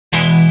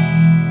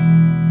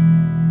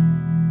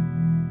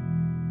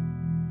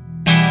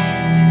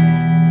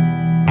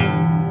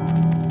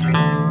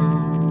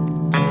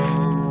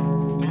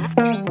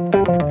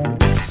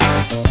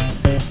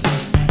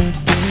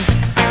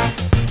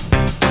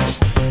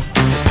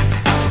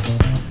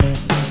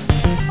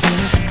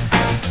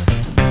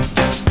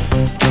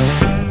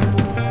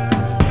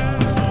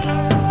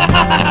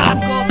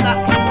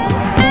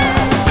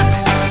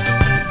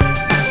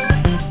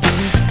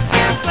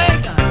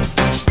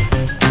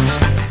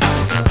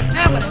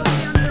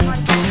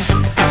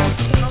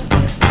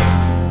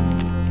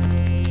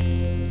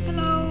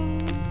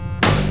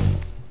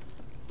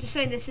just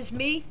saying, this is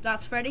me.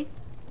 That's Freddy.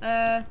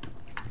 Yeah,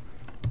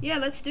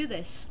 let's do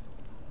this.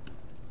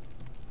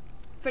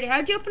 Freddy,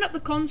 how'd you open up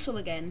the console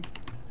again?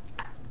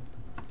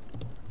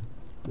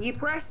 You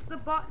press the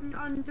button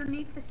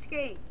underneath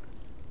escape.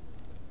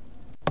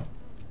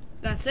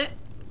 That's it.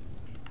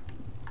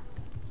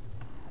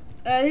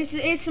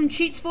 Here's some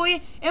cheats for you.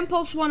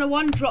 Impulse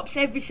 101 drops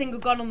every single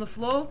gun on the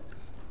floor.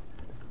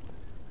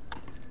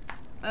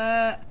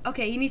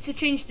 Okay, he needs to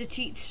change the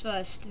cheats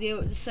first.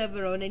 The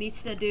server owner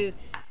needs to do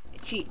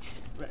cheats.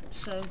 Right,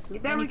 so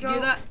then you can do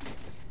that.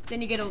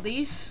 Then you get all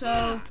these.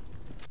 So,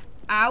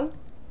 ow.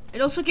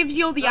 It also gives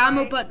you all the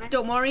ammo, but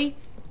don't worry.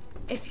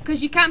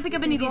 Because you can't pick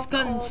up any of these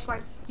guns,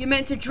 you're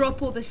meant to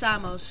drop all this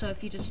ammo, so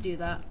if you just do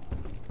that.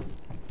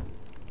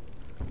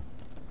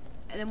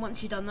 And then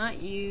once you've done that,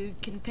 you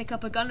can pick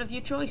up a gun of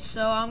your choice.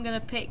 So I'm going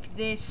to pick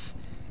this,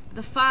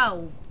 the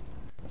FAL.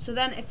 So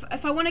then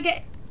if I want to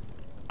get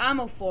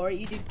ammo for it,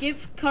 you do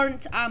give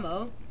current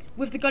ammo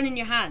with the gun in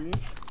your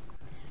hand.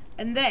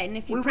 And then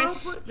if you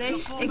press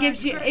this, it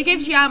gives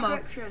you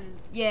ammo.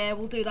 Yeah,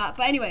 we'll do that.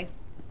 But anyway,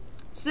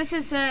 so this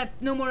is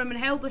No More Room in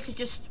Hell. This is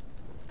just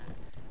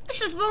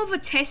more of a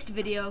test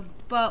video,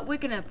 but we're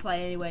gonna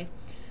play anyway.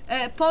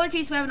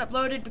 Apologies we haven't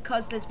uploaded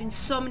because there's been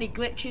so many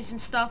glitches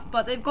and stuff,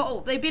 but they've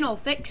been all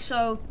fixed.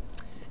 So,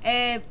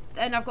 and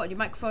I've got a new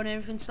microphone and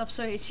everything stuff,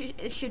 so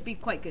it should be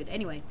quite good.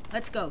 Anyway,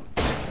 let's go.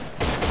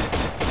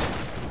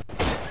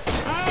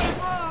 Hey,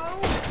 whoa!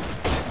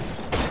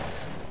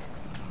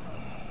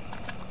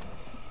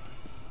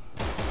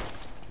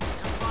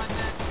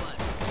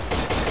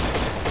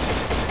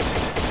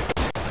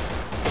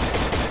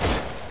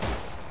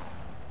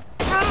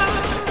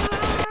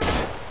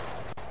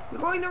 You're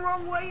going the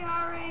wrong way,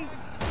 Harry!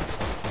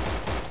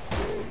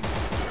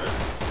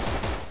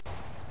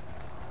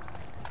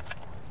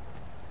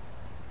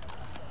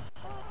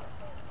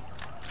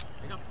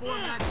 I got 4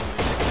 mags.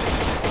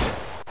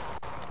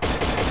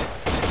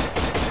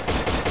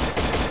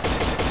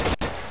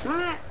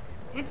 Run it!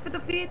 Head for the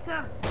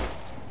theater!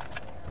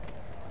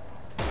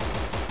 I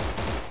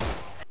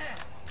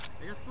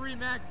got 3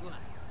 mags left.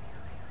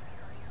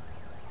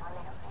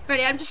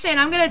 Freddy, I'm just saying,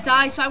 I'm gonna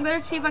die, so I'm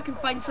gonna see if I can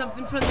find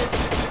something from this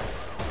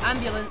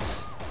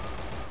ambulance.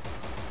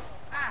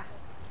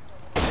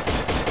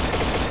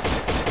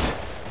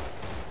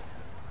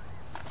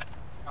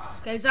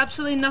 Okay, there's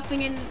absolutely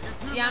nothing in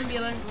the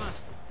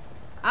ambulance.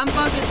 I'm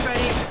bugging,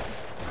 Freddy.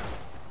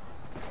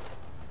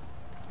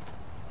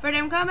 Freddy,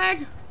 I'm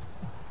coming.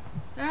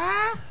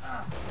 Ah.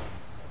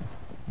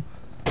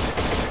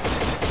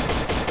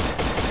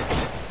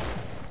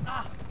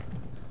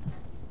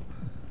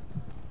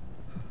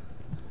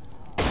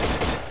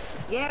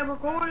 Yeah, we're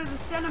going to the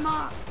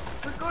cinema.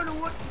 We're going to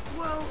watch,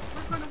 well,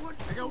 we're going to watch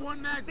I got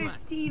 1 mag left.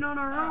 15 on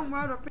our own with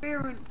our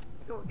parents.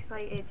 So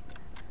excited.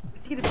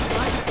 It's gonna be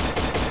fun.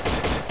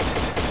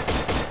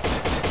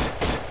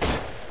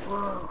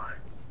 Whoa.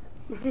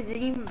 This is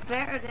even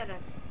better than a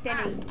PG I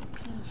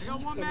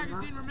got 1 cinema.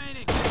 magazine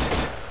remaining.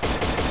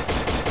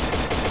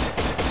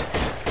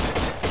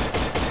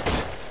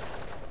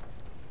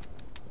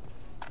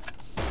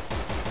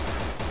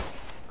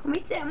 Can we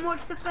sit and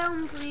watch the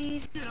film,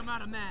 please? Shit, I'm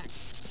out of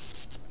mags.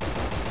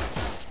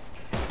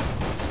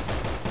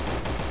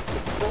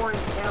 Boring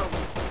as hell.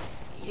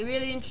 You're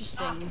really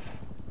interesting.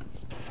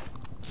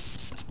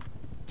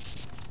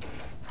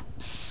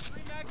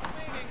 3 mags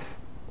remaining.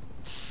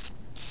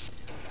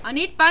 I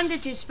need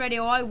bandages, Freddy,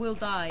 or I will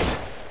die.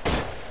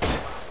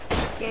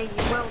 Yeah, you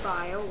will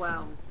die, oh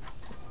well.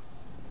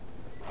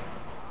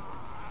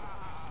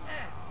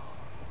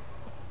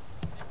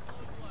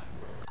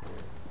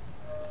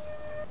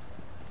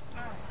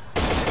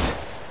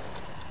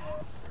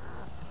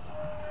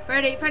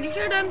 Freddy,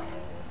 shoot him!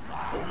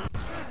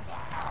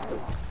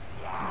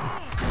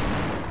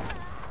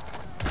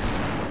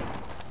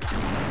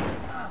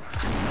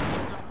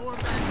 Got 4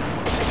 mags.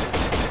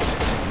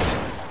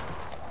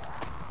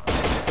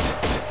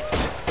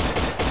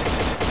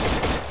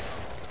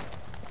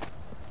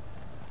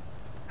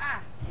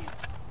 Ah.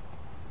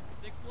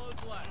 6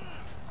 loads left.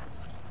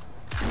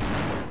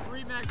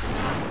 3 mags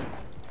left.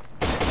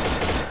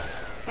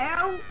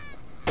 Help!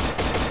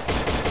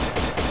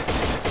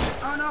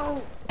 Oh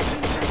no! The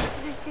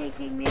infection is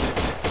taking me.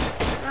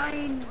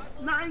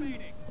 9!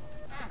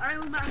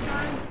 I'm missing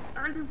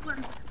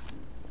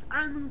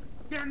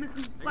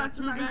I got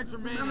 2 mags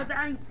remaining.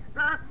 dying.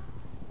 Ah.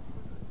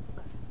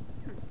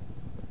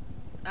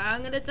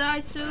 I'm gonna die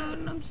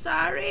soon, I'm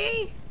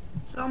sorry.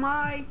 So am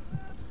I.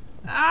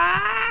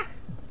 Ah!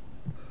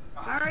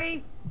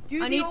 Harry,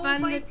 do I the need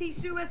almighty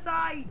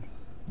suicide.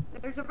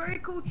 There's a very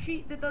cool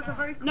cheat that does a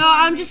very cool No,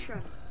 I'm just...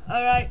 animation.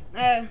 Alright,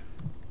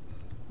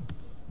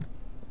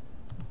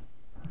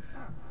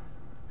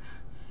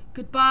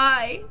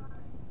 goodbye.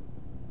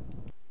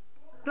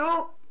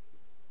 No.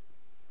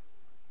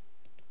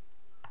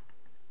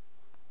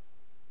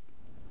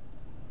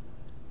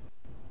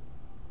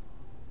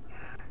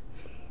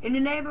 In the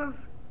name of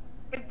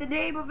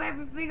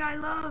everything I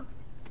loved.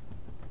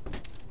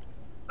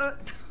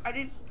 I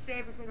didn't say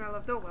everything I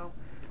loved. Oh well.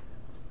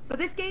 But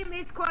this game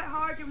is quite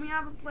hard, and we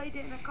haven't played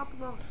it in a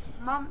couple of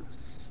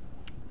months.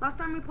 Last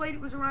time we played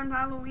it was around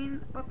Halloween,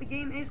 but the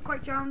game is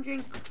quite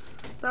challenging.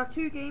 There are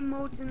 2 game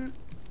modes in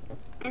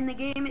the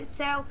game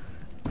itself.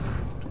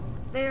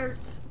 There's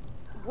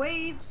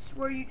waves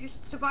where you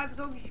just survive as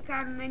long as you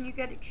can and then you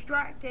get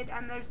extracted,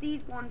 and there's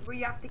these ones where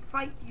you have to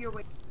fight your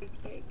way to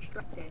get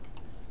extracted.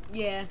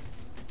 Yeah.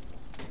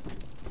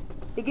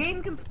 The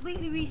game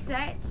completely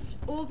resets,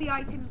 all the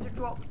items are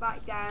dropped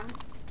back down.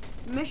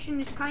 The mission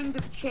is kind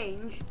of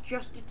changed,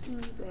 just a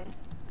teeny bit.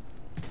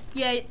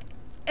 Yeah,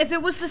 if it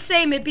was the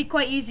same, it'd be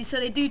quite easy. So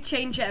they do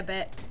change it a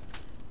bit.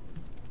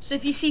 So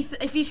if you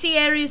see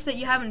areas that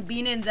you haven't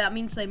been in, that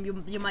means then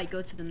you might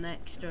go to them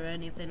next or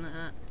anything like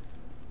that.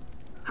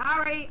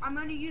 Harry, I'm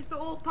gonna use the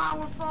all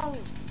powerful.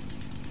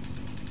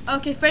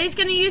 Okay, Freddy's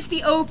gonna use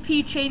the OP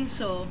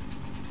chainsaw.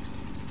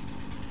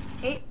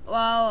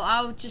 Well,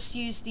 I'll just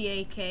use the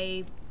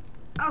AK.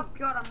 Oh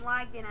god, I'm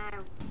lagging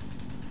out.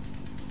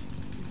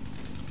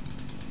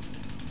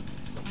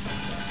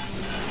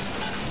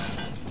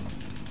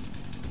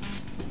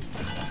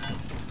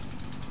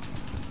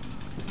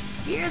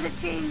 Here's the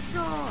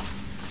chainsaw.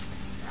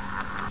 I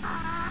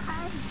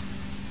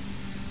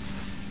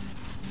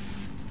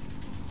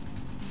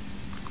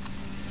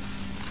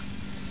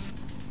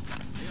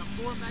got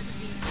 4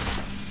 magazines.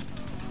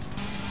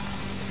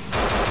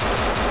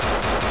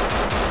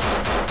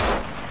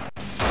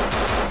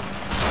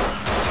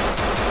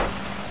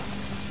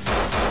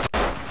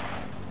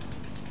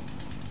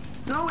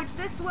 No, it's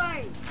this way. I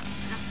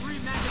got 3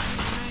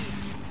 magazines remaining.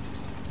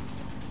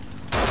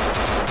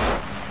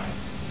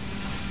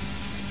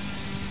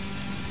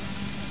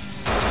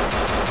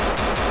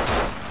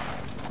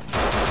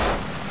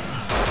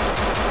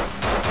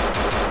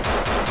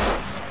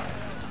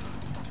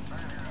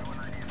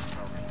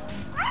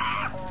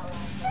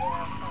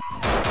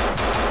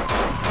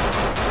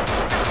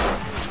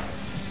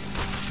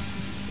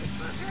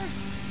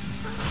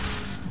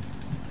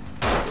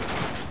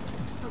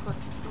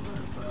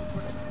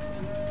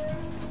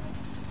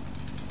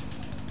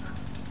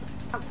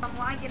 I'm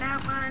lagging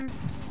out, man.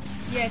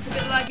 Yeah, it's a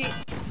bit laggy.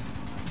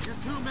 I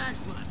got 2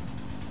 mags left.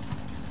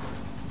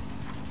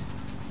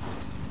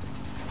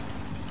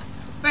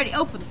 Freddy,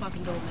 open the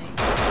fucking door, mate.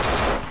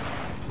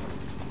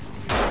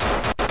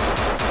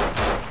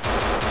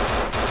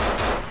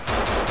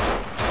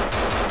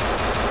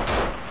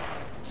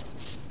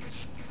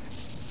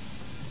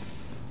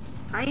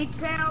 I need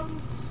pills.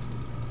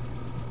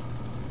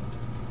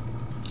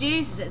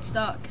 Jesus, it's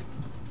stuck.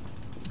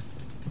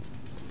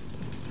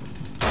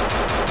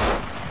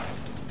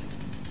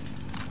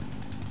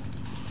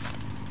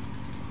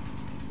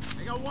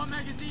 I got 1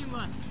 magazine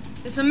left.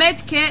 There's a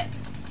med kit.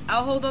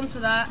 I'll hold on to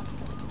that.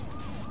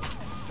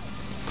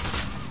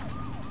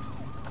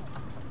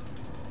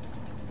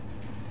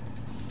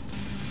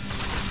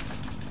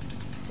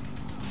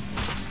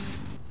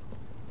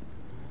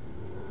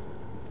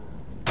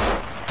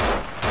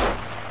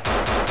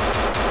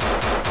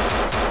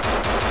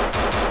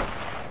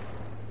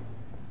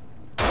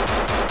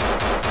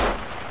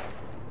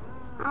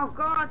 Oh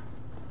god.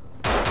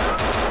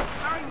 Oh,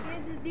 sorry, the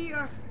end is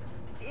near.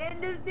 The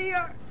end is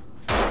near.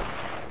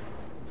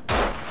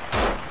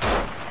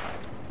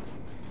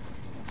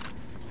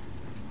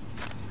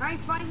 Alright,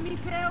 find me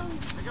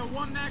pills. I got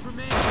 1 mag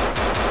remaining.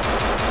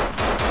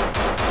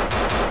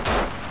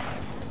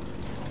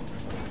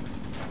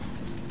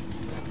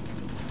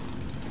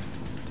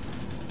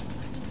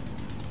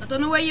 I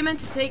don't know where you're meant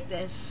to take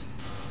this.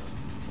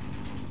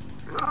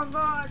 Oh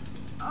god.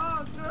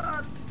 Oh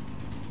god.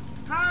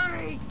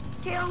 Hurry!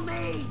 Kill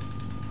me!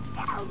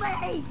 Kill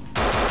me!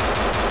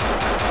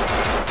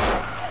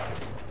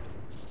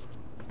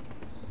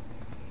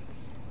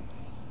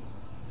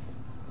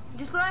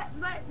 Just let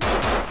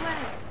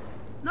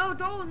no,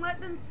 don't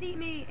let them see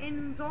me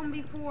in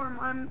zombie form.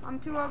 I'm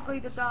too ugly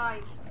to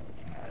die.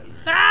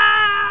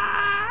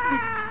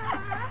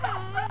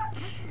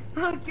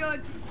 Oh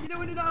god, you know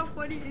what how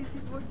funny it is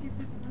just watching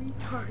this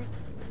retard.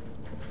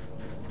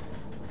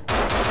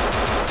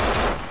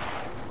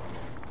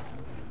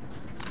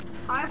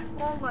 I've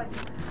fallen.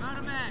 I'm out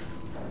of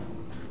mags.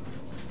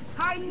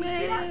 Hi, you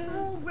see that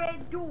small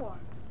red door?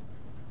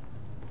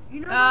 You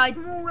know that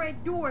small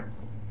red door?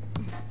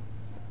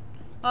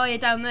 Oh, you're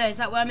down there. Is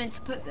that where I meant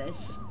to put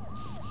this?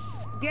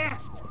 Yeah.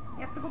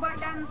 You have to go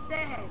back down the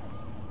stairs.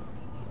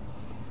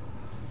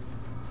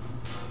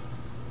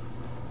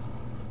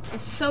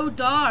 It's so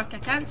dark. I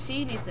can't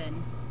see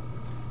anything.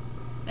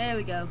 There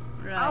we go.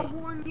 I'll Right.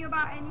 warn you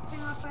about anything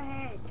up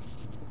ahead.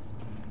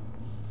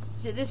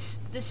 Is it this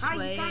Hi,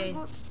 way? you can't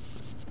go.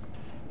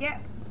 Yeah.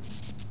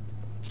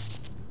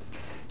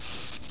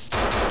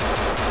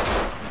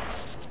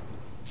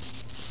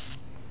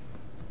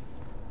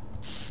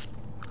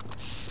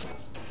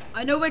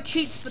 I know we're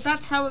cheats, but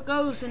that's how it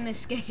goes in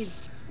this game.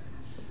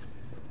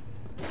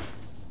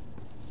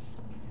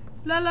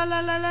 La la la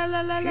la la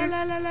la la la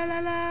la la la la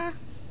la.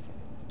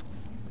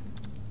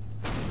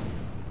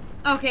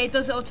 Okay, it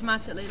does it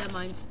automatically. Never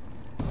mind.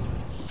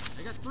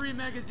 I got 3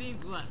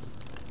 magazines left.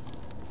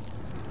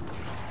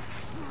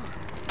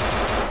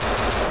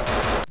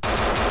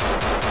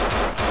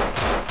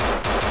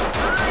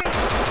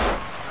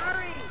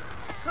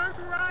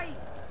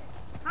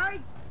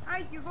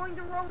 Mike, you're going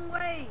the wrong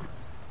way.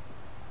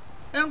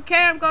 I don't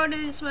care, I'm going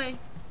this way.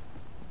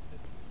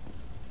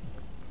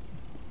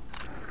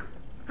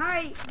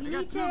 Hi, you I need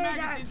got to 2 head out.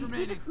 magazines You see the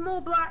remaining.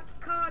 small black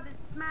car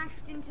that's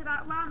smashed into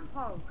that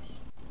lamppost?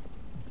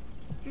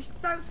 Just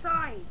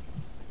outside.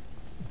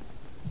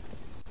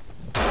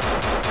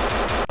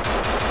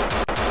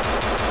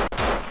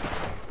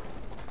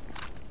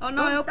 Oh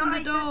no, I Don't opened the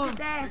die door. just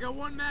to death. I got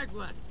 1 mag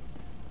left.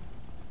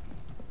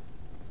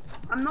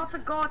 I'm not a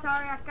god,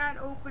 Harry. I can't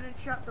open and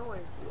shut doors.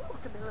 Ooh,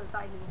 Camilla's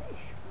dining dish.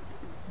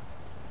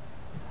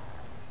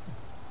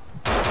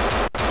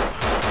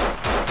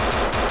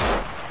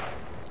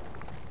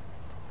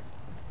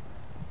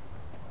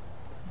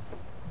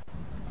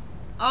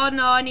 Oh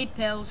no, I need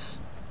pills.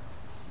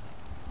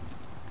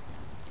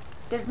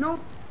 There's no...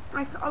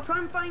 I'll try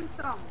and find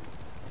some.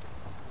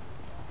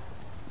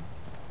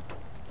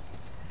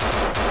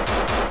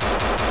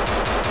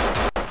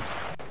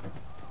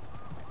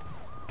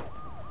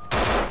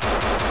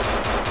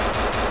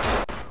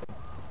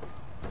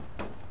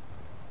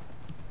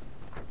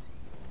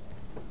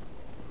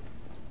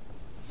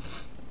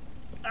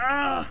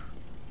 Ah!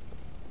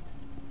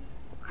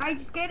 I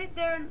just get it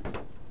there and...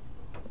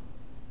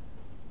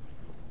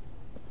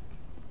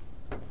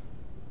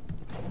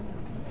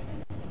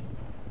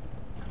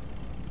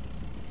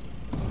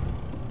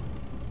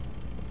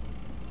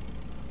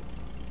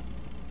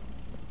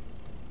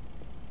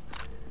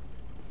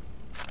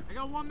 I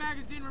got 1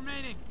 magazine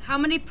remaining. How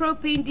many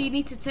propane do you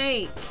need to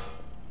take?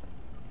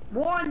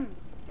 1!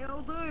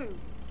 It'll do.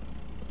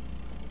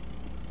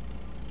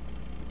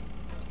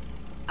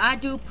 I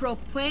do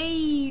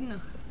propane.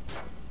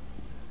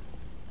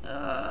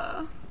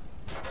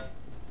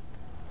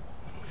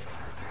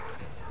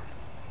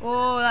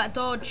 Oh, that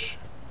dodge.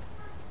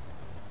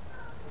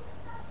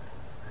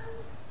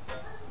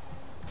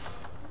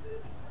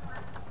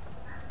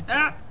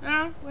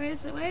 Where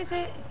is it? Where is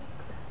it?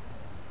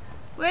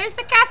 Where's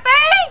the cafe?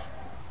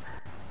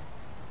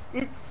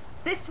 It's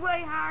this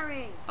way,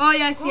 Harry. Oh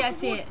yeah, I see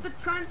it.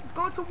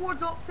 Go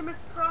towards Optimus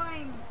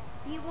Prime.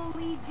 He will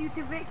lead you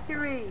to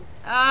victory.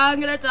 I'm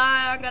gonna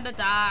die,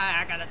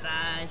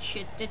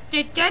 Shit,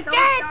 Don't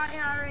die,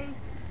 Harry.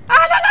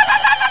 Ah, la, la, la,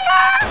 la, la, la.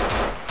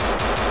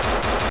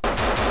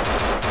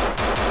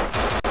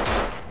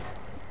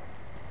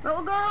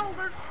 Little girl,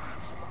 there's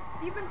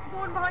even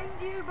one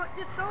behind you, but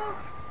just don't.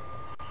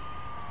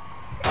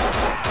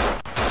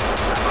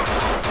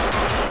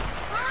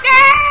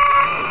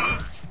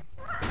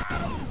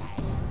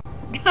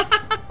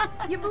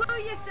 You blew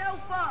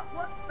yourself up.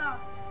 What the?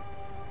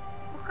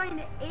 What kind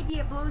of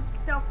idiot blows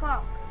himself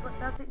up but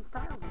does it in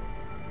style?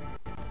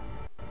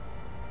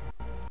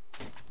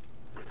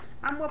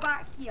 And we're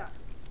back here.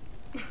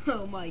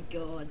 Oh my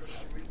god.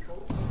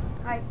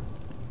 Hi.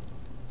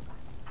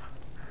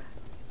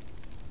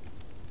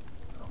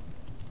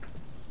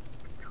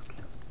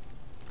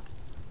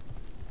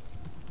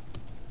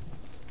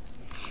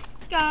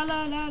 Ga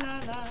la la la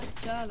la,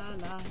 ja la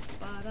la,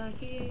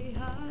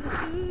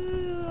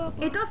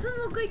 It doesn't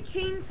look like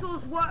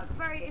chainsaws work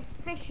very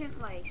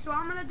efficiently, so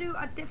I'm gonna do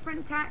a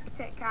different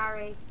tactic,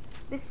 Harry.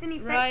 This is an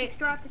effective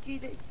strategy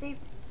that's safe.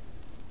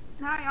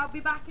 Harry, I'll be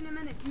back in a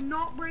minute. Do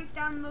not break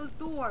down those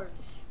doors.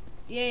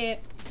 Yeah.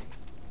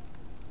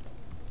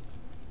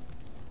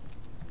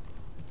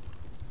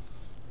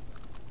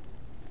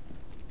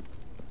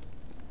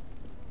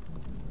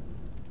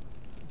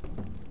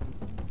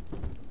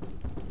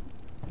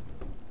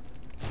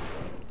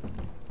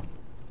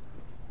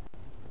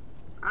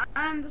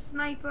 I'm the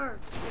sniper.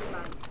 You're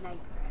my sniper.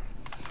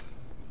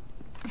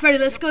 Freddy,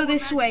 let's go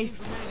this way.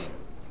 Magazines remaining.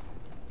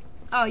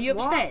 Oh, you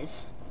What?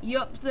 upstairs? You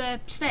up the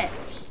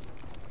steps?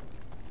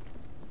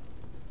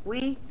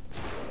 We?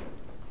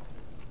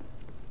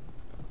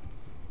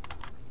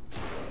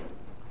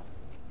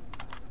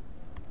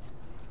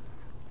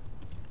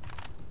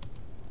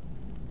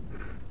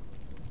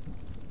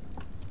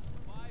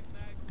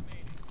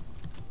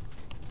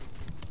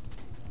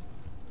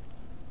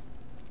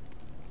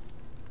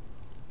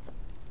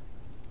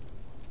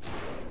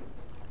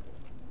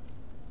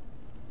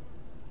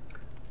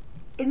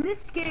 In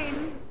this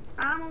game,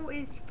 ammo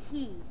is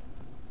key.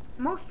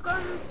 Most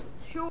guns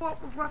show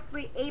up with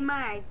roughly a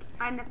mag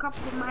and a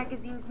couple of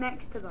magazines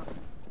next to them.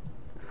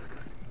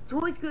 It's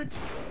always good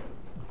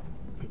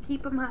to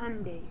keep them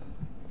handy.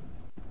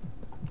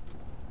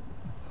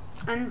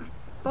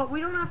 But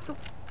we don't have to.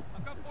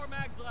 I've got 4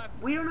 mags left.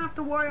 We don't have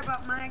to worry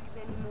about mags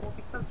anymore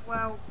because,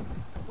 well,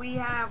 we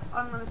have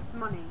unlimited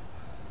money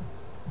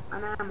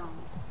and ammo.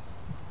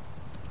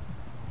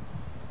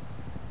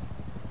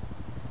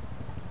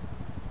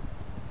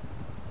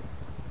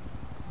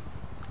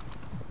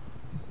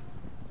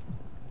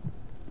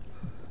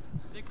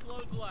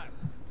 Loads left.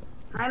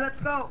 Alright, let's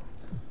go.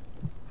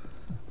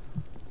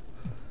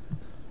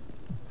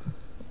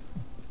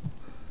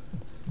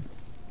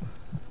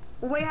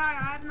 Oh, wait, hi,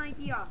 I have an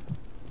idea.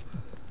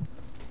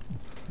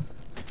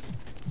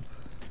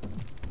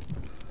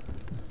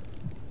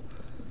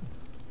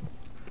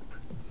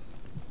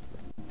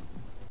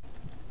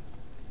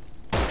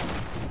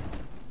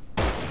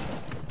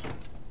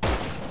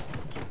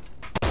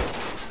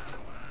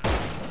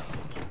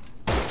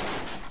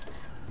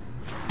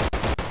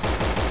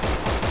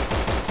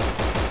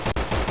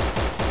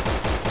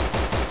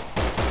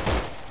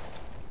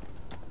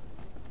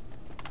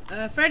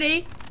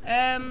 Freddy,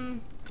 I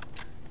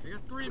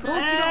got 3 Told you to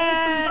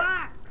mags. open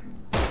back.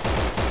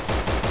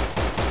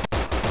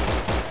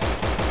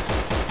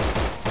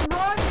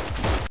 Run.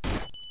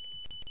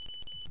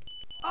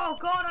 Oh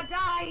god, I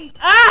died.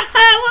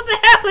 Ah, what the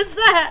hell was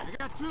that? I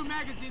got 2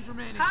 magazines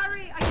remaining.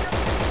 Harry, I jumped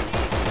in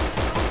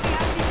the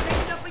actually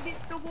picked up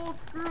against the wall,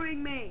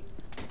 screwing me.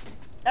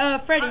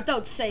 Freddy,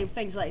 don't say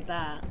things like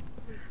that.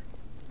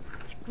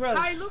 It's gross.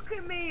 Harry, look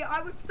at me.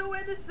 I was so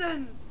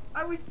innocent.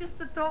 I was just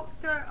the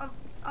doctor of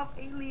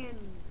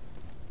aliens.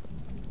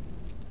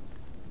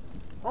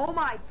 Oh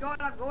my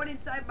god, I'm going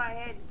inside my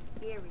head. It's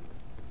scary.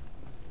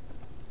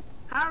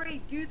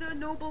 Harry, do the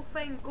noble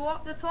thing. Go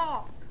up the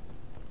top.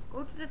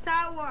 Go to the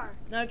tower.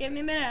 No, give me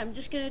a minute. I'm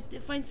just gonna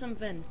find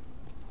something.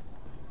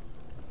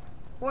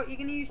 What, you're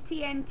gonna use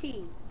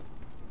TNT?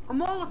 A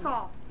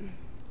Molotov.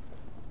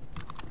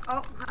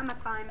 Oh, hammer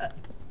time.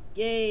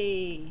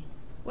 Yay.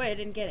 Wait, I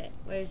didn't get it.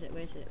 Where is it?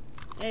 Where is it?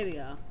 There we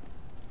go.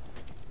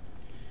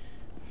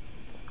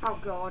 Oh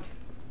god.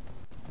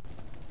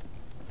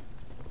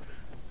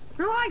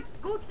 Right,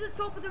 go to the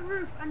top of the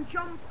roof and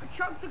jump,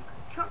 chuck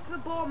the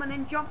bomb and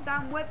then jump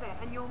down with it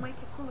and you'll make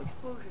a cool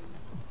explosion.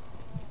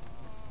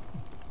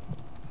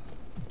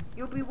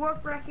 You'll be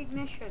worth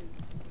recognition.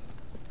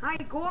 Hi,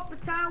 go up the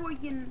tower,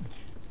 you...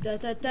 Da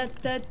da da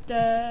da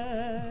da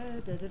da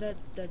da da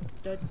da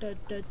da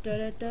da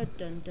da da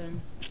dun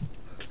dun.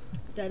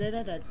 Da da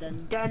da da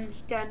dun. Dun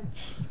dun.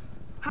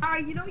 Hi,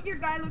 you know your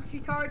guy looks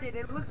retarded.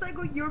 It looks like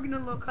what you're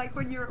gonna look like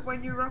when you're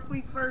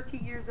roughly 30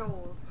 years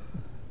old.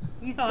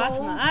 He's Oh, that's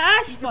bald, not.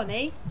 That's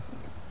funny.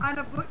 and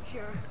a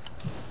butcher.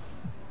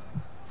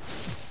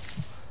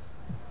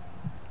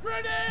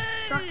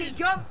 Chuck Ready! it,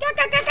 jump!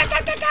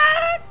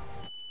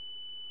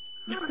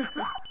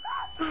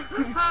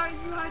 Harry,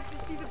 you had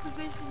to see the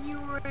position you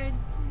were in.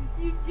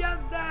 You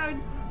jumped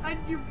down,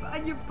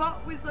 and your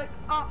butt was like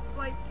up,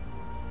 like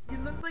you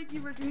looked like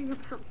you were doing a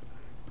flip.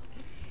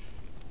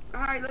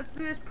 Alright, let's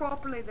do this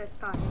properly this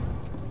time.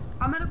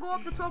 I'm gonna go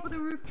up the top of the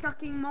roof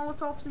chucking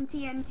Molotovs and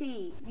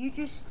TNT. You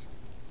just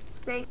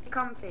stay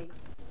comfy.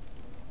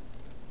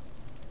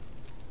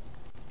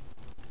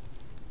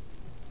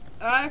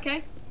 Alright,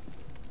 okay.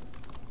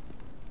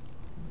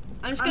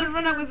 I'm just gonna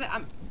run out with it.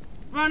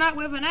 Run out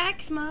with an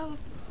axe, Mo.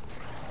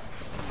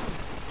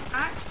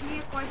 Ask me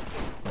a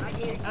question. I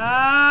get it.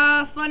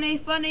 Ah, funny,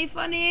 funny,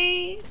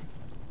 funny.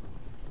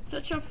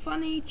 Such a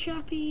funny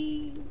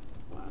chappy.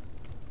 What?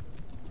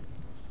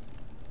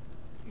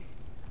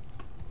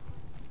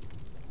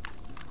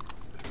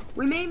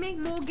 We may make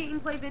more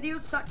gameplay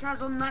videos such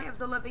as on Night of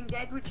the Living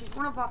Dead, which is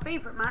one of our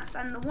favourite maps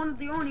and one of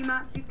the only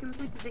maps you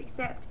completed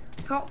except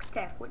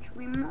Toxtef, which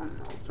we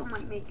also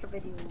might make a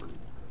video on.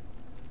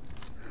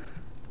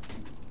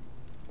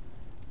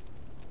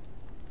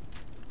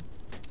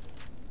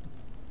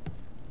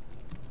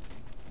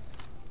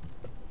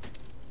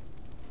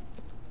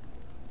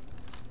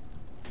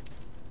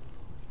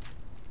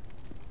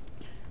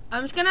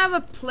 I'm just gonna have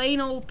a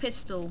plain old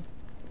pistol.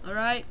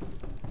 Alright?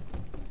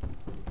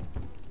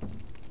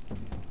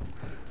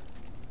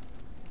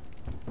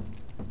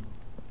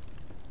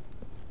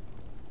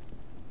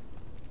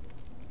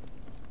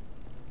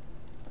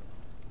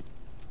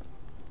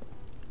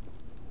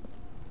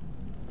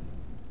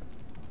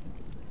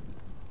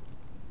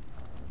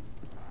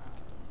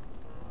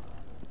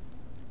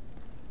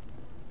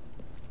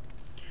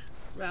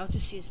 Right, I'll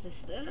just use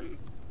this then.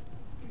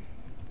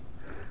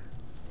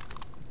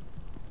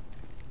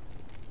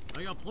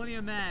 I got plenty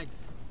of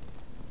mags.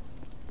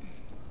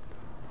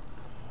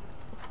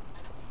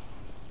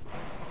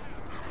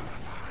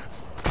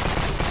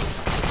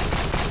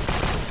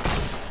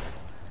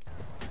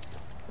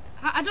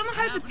 I don't know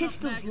how the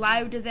pistol's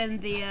louder than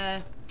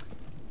the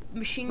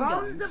machine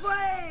Bombs guns.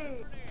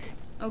 away!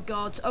 Oh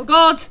god, oh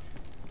god!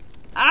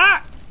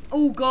 Ah!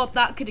 Oh god,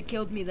 that could have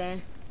killed me there.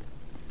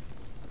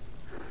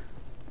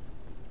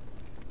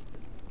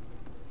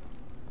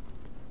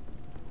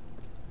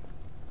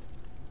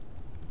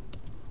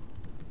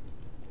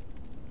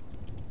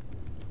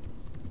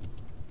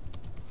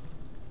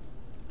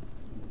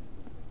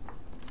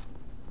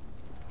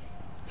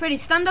 Freddy,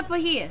 stand up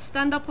on here.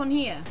 Stand up on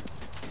here.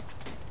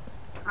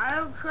 I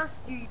don't trust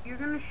you. You're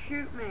gonna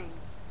shoot me.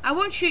 I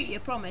won't shoot you, I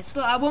promise.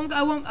 Look, I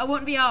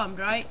won't be armed,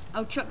 right?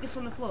 I'll chuck this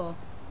on the floor.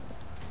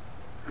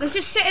 Let's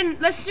just sit in.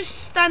 Let's just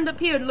stand up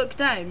here and look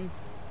down.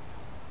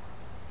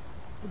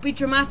 It'll be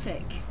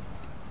dramatic.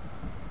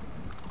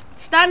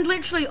 Stand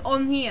literally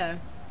on here.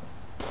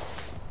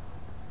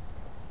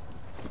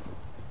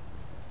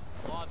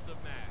 Lots of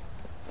mags.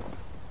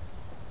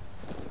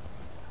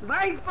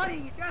 Very funny.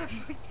 You gotta.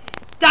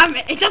 Damn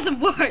it! It doesn't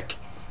work.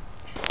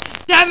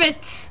 Damn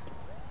it!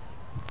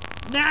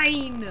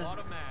 9. A lot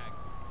of mags.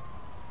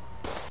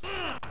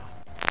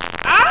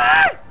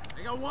 Ah!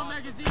 I got 1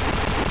 magazine.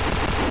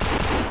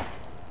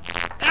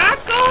 Ah!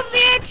 Go off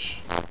the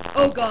edge!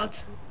 Oh god.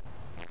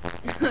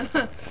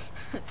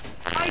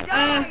 I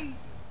died!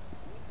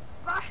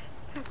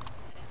 Bastard!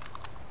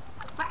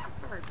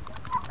 Bastard!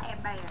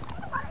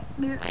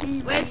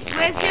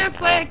 Where's your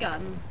flare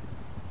gun?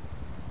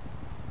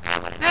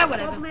 Yeah,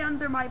 whatever. Probably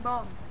under my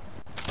bomb.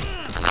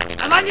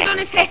 I landed on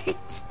his head.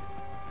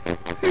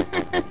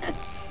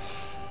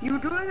 You were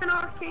doing an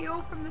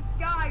RKO from the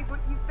sky,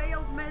 but you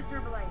failed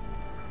miserably.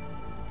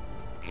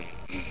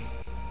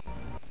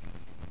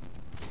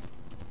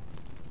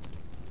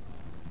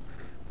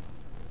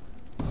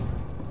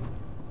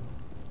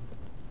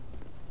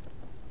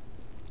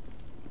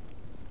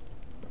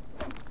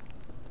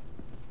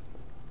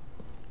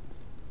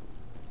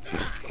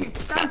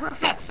 Time for a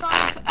flip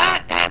side.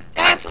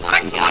 Thanks for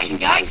watching,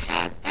 guys.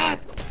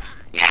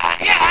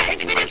 Yeah,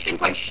 this video's been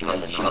quite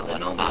short than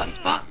normal ones,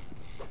 but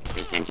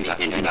just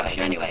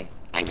introduction anyway.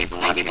 Thank you for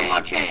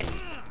watching.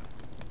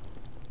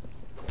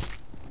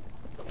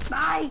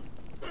 Bye.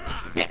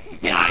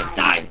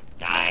 Die.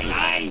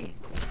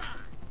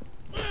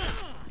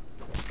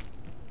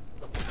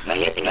 You're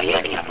using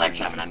a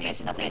sledgehammer and I'm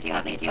missing nothing.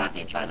 You have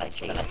to try. Let's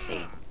see.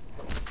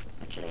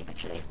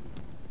 Actually.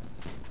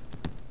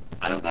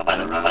 I don't go by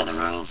the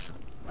rules.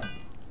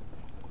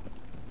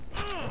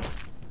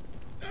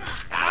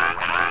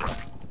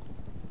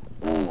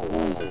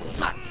 Ooh,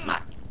 smack.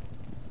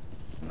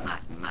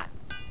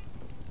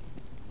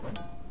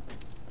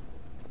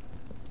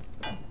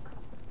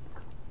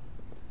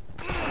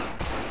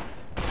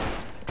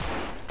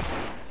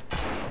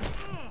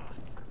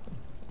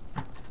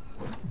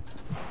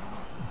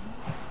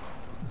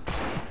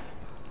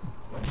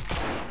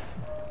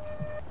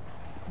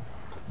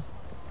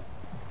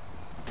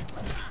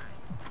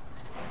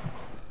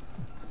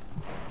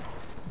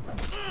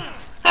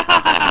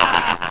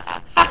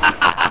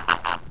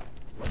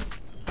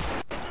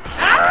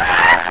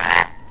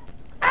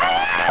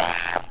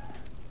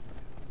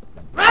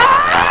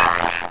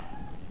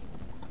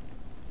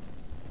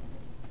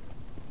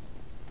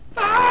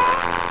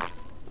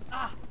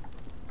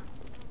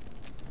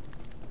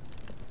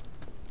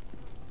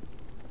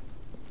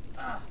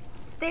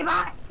 Stay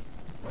back.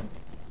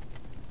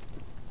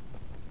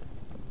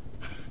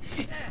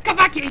 Come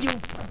back here, you!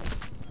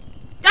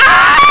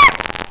 Ah!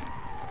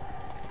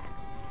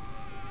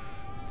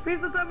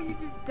 Please don't tell me you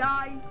just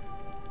died.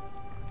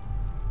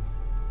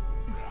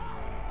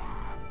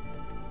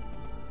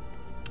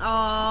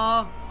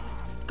 Oh,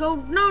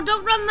 no,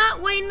 don't run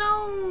that way,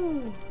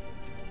 no.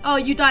 Oh,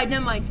 you died,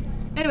 never mind.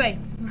 Anyway,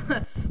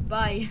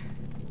 bye.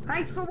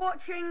 Thanks for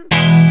watching.